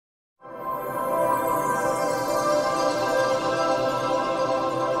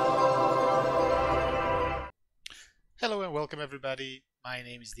welcome everybody. My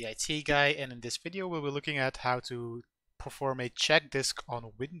name is the IT guy, and in this video we'll be looking at how to perform a check disk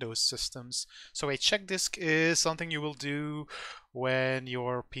on Windows systems. So a check disk is something you will do when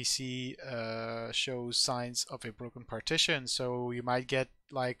your PC shows signs of a broken partition. So you might get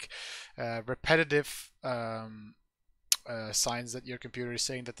like repetitive signs that your computer is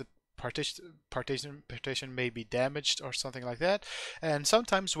saying that the partition may be damaged or something like that. And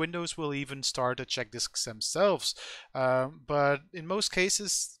sometimes Windows will even start the check disks themselves. But in most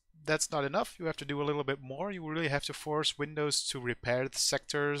cases, that's not enough. You have to do a little bit more. You really have to force Windows to repair the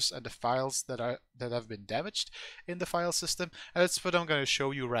sectors and the files that have been damaged in the file system. And that's what I'm going to show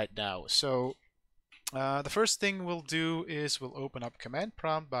you right now. So the first thing we'll do is we'll open up command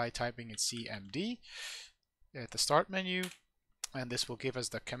prompt by typing in cmd at the start menu, and this will give us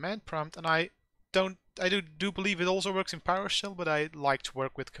the command prompt. And I do believe it also works in PowerShell, but I like to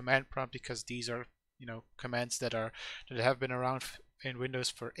work with command prompt because these are commands that have been around in Windows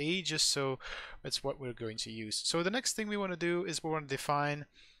for ages, so that's what we're going to use. So the next thing we want to do is we want to define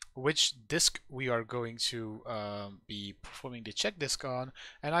which disk we are going to be performing the check disk on.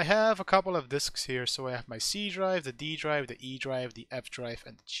 And I have a couple of disks here. So I have my C drive, the D drive, the E drive, the F drive,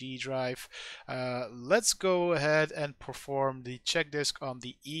 and the G drive. Let's go ahead and perform the check disk on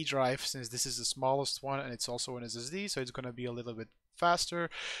the E drive, since this is the smallest one and it's also an SSD, so it's going to be a little bit faster.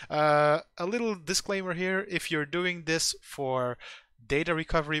 A little disclaimer here: if you're doing this for data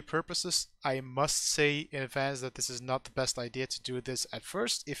recovery purposes, I must say in advance that this is not the best idea to do this at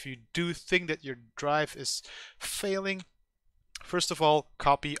first. If you do think that your drive is failing, first of all,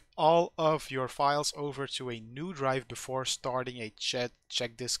 copy all of your files over to a new drive before starting a check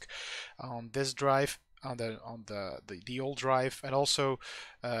disk on this drive, on the old drive, and also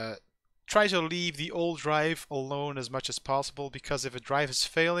try to leave the old drive alone as much as possible, because if a drive is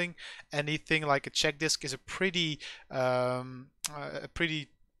failing, anything like a check disk is a pretty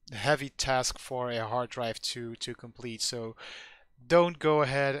heavy task for a hard drive to complete. So don't go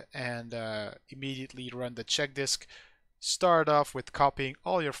ahead and immediately run the check disk. Start off with copying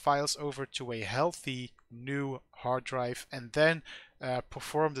all your files over to a healthy new hard drive, and then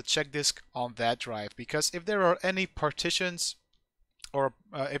perform the check disk on that drive, because if there are any partitions or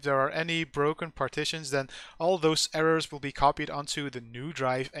if there are any broken partitions, then all those errors will be copied onto the new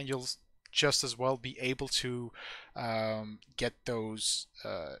drive, and you'll just as well be able to get those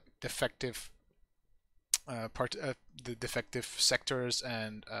defective the defective sectors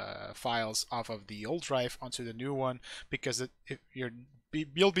and files off of the old drive onto the new one, because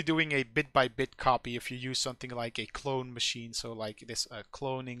you'll be doing a bit-by-bit copy if you use something like a clone machine. So like this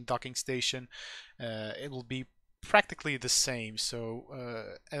cloning docking station, it will be practically the same. So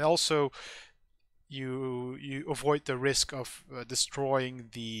and also you avoid the risk of destroying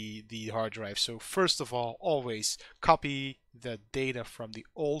the hard drive. So first of all, always copy the data from the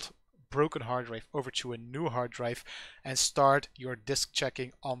old broken hard drive over to a new hard drive and start your disk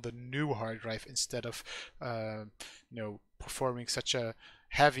checking on the new hard drive, instead of performing such a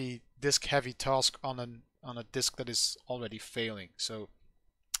disk heavy task on a disk that is already failing. So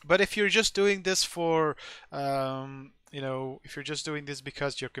but if you're just doing this for if you're just doing this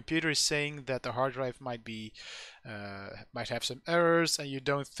because your computer is saying that the hard drive might have some errors, and you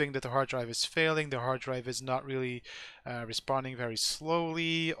don't think that the hard drive is failing, the hard drive is not really responding very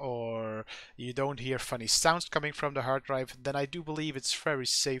slowly, or you don't hear funny sounds coming from the hard drive, then I do believe it's very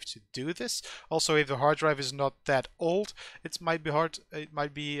safe to do this. Also, if the hard drive is not that old, it might be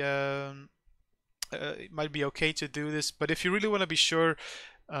okay to do this. But if you really want to be sure,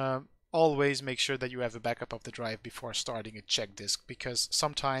 always make sure that you have a backup of the drive before starting a check disk, because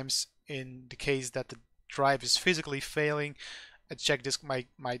sometimes in the case that the drive is physically failing, a check disk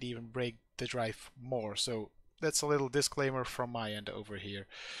might even break the drive more. So that's a little disclaimer from my end over here.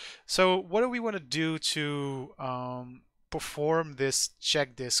 So what do we want to do to perform this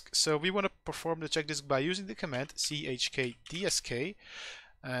check disk? So we want to perform the check disk by using the command chkdsk,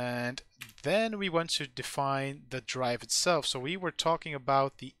 and then we want to define the drive itself. So we were talking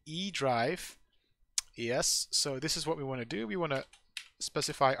about the E drive. Yes, so this is what we want to do. We want to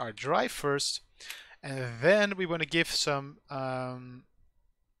specify our drive first, and then we want to give some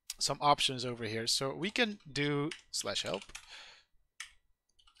options over here. So we can do /help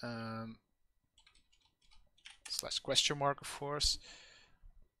 /, of course.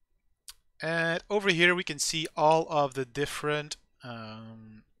 And over here we can see all of the different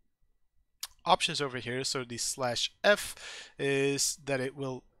options over here. So the /f is that it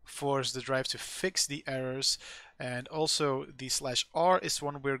will force the drive to fix the errors, and also the /r is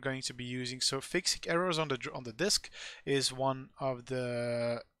one we're going to be using. So fixing errors on the disk is one of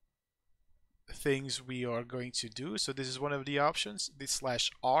the things we are going to do. So this is one of the options. The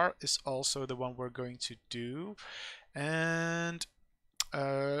 /r is also the one we're going to do. And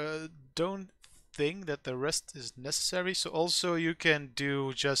don't think that the rest is necessary. So also you can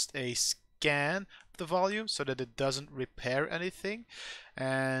do just a scan of the volume so that it doesn't repair anything.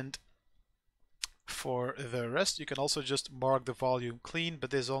 And for the rest, you can also just mark the volume clean, but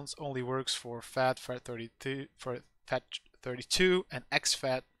this only works for FAT32, and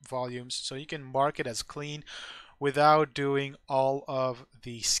exFAT volumes. So you can mark it as clean without doing all of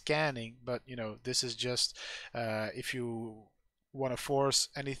the scanning. But you know, this is just if you want to force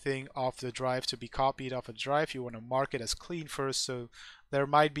anything off the drive to be copied off a drive, you want to mark it as clean first. So there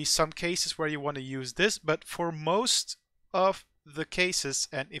might be some cases where you want to use this, but for most of the cases,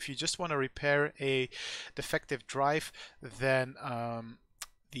 and if you just want to repair a defective drive, then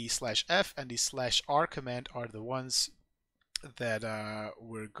the /f and the /r command are the ones that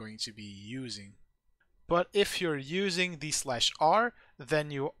we're going to be using. But if you're using the /r,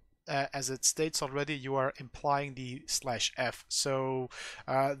 then you as it states already, you are implying the /f. So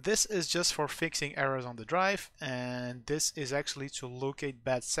this is just for fixing errors on the drive, and this is actually to locate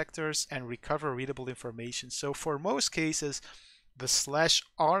bad sectors and recover readable information. So for most cases, the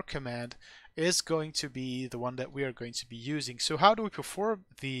 /r command is going to be the one that we are going to be using. So how do we perform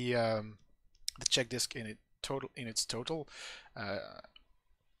the check disk in its total?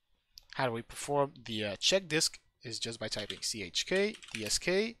 How do we perform the check disk is just by typing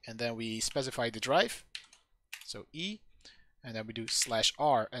chkdsk, and then we specify the drive, so E, and then we do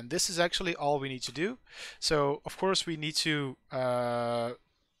 /r, and this is actually all we need to do. So of course we need to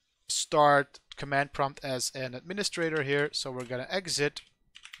start command prompt as an administrator here, so we're gonna exit,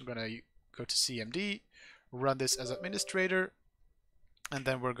 we're gonna go to cmd, run this as administrator, and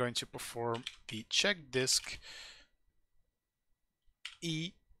then we're going to perform the check disk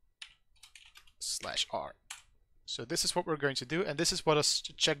E /r. So this is what we're going to do, and this is what a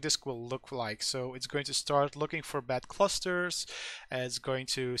check disk will look like. So it's going to start looking for bad clusters, and it's going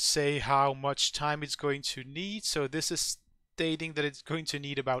to say how much time it's going to need. So this is stating that it's going to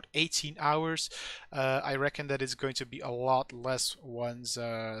need about 18 hours. I reckon that it's going to be a lot less once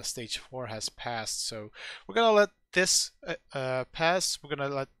stage 4 has passed. So we're gonna let this pass. We're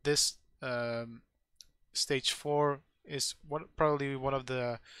gonna let this stage 4 is probably one of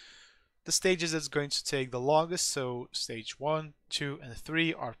the stages that's going to take the longest. So stage 1, 2, and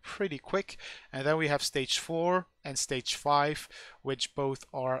 3 are pretty quick, and then we have stage 4 and stage 5, which both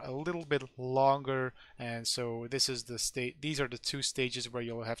are a little bit longer. And so this is the these are the two stages where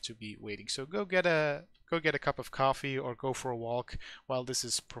you'll have to be waiting. So go get a cup of coffee or go for a walk while this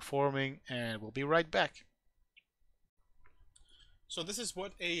is performing, and we'll be right back. So this is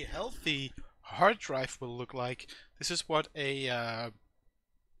what a healthy hard drive will look like. This is what a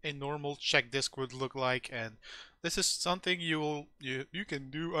normal check disk would look like, and this is something you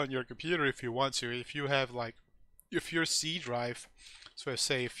can do on your computer if you want to. If you have if your C drive, so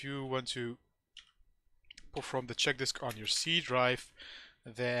say if you want to perform the check disk on your C drive,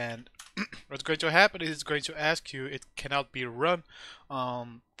 then what's going to happen is it's going to ask you, it cannot be run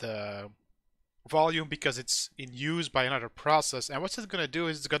on the volume because it's in use by another process. And what's it going to do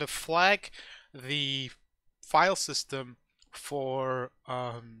is it's going to flag the file system for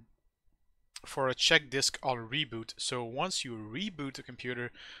a check disk on reboot. So once you reboot the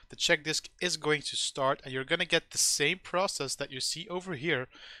computer, the check disk is going to start, and you're going to get the same process that you see over here.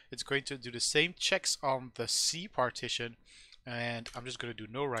 It's going to do the same checks on the C partition, and I'm just going to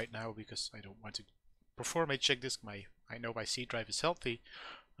do no right now because I don't want to perform a check disk. I know my C drive is healthy.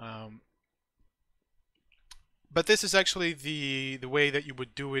 But this is actually the way that you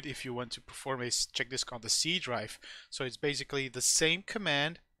would do it if you want to perform a check disk on the C drive. So it's basically the same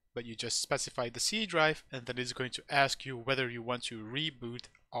command, but you just specify the C drive, and then it's going to ask you whether you want to reboot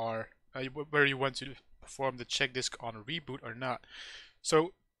or whether you want to perform the check disk on a reboot or not.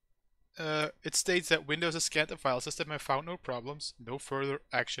 So it states that Windows has scanned the file system and found no problems. No further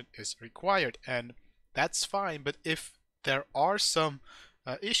action is required, and that's fine. But if there are some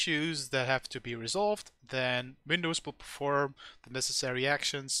issues that have to be resolved, then Windows will perform the necessary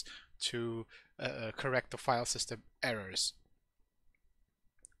actions to correct the file system errors.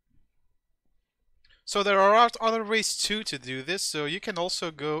 So there are other ways too to do this. So you can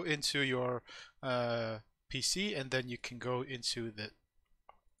also go into your PC, and then you can go into the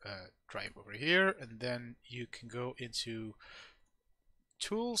drive over here, and then you can go into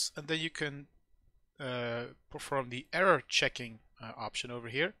tools, and then you can perform the error checking option over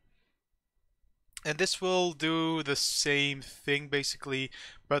here, and this will do the same thing basically,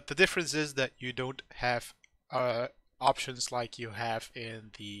 but the difference is that you don't have options like you have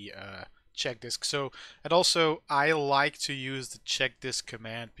in the checkdisk. So, and also I like to use the checkdisk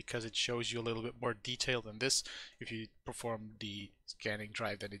command because it shows you a little bit more detail than this. If you perform the scanning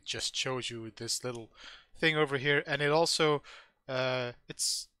drive, then it just shows you this little thing over here, and it also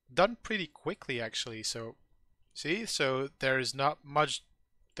it's done pretty quickly actually. So see, so there is not much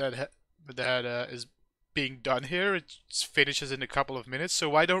that is being done here. It finishes in a couple of minutes,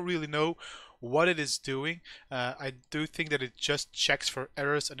 so I don't really know what it is doing. I do think that it just checks for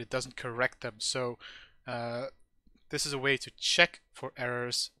errors and it doesn't correct them. So this is a way to check for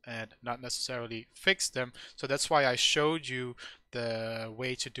errors and not necessarily fix them. So that's why I showed you the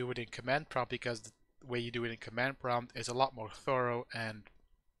way to do it in command prompt, because the way you do it in command prompt is a lot more thorough, and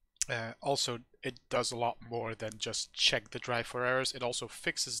also it does a lot more than just check the drive for errors. It also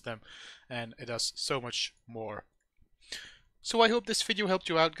fixes them, and it does so much more. So I hope this video helped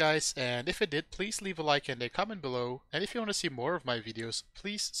you out, guys, and if it did, please leave a like and a comment below, and if you want to see more of my videos,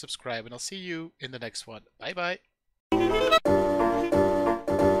 please subscribe, and I'll see you in the next one. Bye bye!